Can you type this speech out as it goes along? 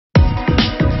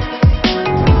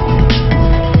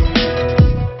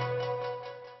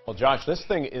Josh, this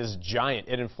thing is giant.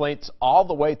 It inflates all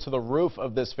the way to the roof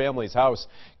of this family's house.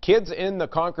 Kids in the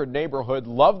Concord neighborhood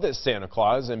love this Santa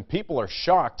Claus, and people are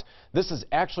shocked. This is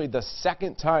actually the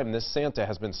second time this Santa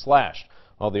has been slashed.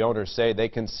 Well, the owners say they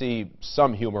can see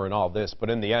some humor in all this,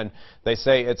 but in the end, they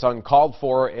say it's uncalled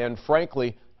for and,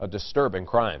 frankly, a disturbing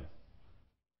crime.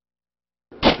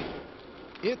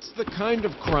 It's the kind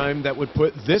of crime that would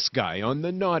put this guy on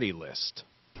the naughty list.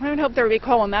 I would hope there would be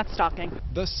coal in that stocking.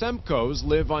 The Semcos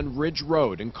live on Ridge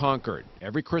Road in Concord.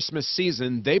 Every Christmas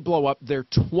season, they blow up their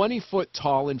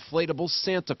 20-foot-tall inflatable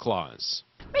Santa Claus.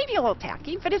 Maybe a little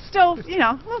tacky, but it's still, you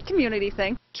know, a little community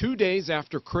thing. 2 days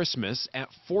after Christmas, at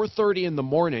 4:30 in the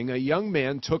morning, a young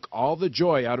man took all the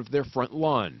joy out of their front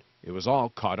lawn. It was all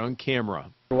caught on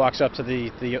camera. He walks up to the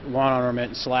lawn ornament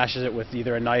and slashes it with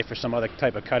either a knife or some other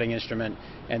type of cutting instrument,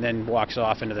 and then walks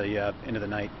off into the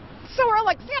night. So we're all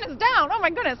like, Santa's down. Oh my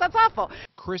goodness, that's awful.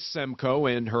 Chris Semco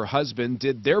and her husband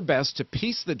did their best to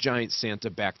piece the giant Santa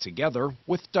back together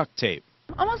with duct tape.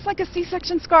 Almost like a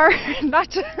C-section scar,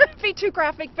 not to be too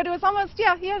graphic, but it was almost,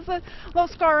 yeah, he has a little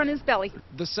scar on his belly.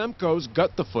 The Semcos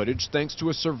got the footage thanks to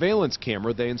a surveillance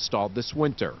camera they installed this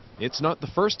winter. It's not the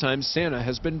first time Santa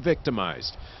has been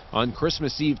victimized. On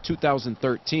Christmas Eve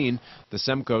 2013, the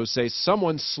Semcos say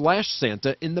someone slashed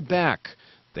Santa in the back.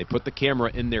 They put the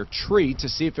camera in their tree to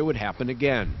see if it would happen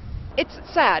again. It's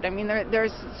sad. I mean,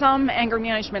 there's some anger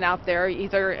management out there,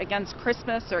 either against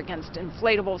Christmas or against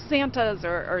inflatable Santas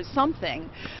or something.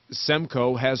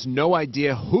 Semco has no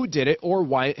idea who did it or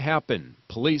why it happened.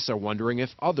 Police are wondering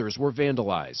if others were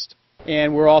vandalized.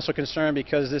 And we're also concerned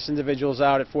because this individual's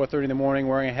out at 4:30 in the morning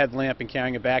wearing a headlamp and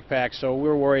carrying a backpack, so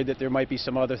we're worried that there might be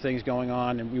some other things going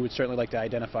on, and we would certainly like to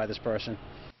identify this person.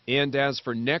 And as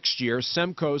for next year,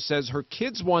 Semco says her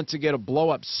kids want to get a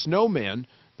blow-up snowman,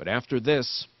 but after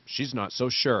this, she's not so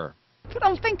sure. But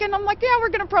I'm like, yeah, we're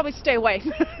going to probably stay away.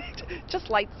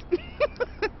 Just lights.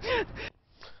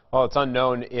 Well, it's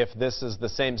unknown if this is the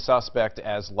same suspect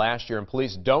as last year, and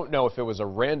police don't know if it was a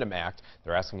random act.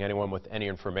 They're asking anyone with any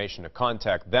information to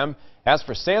contact them. As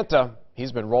for Santa,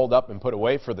 he's been rolled up and put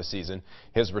away for the season.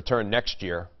 His return next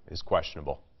year is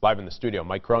questionable. Live in the studio,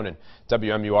 Mike Cronin,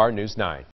 WMUR News 9.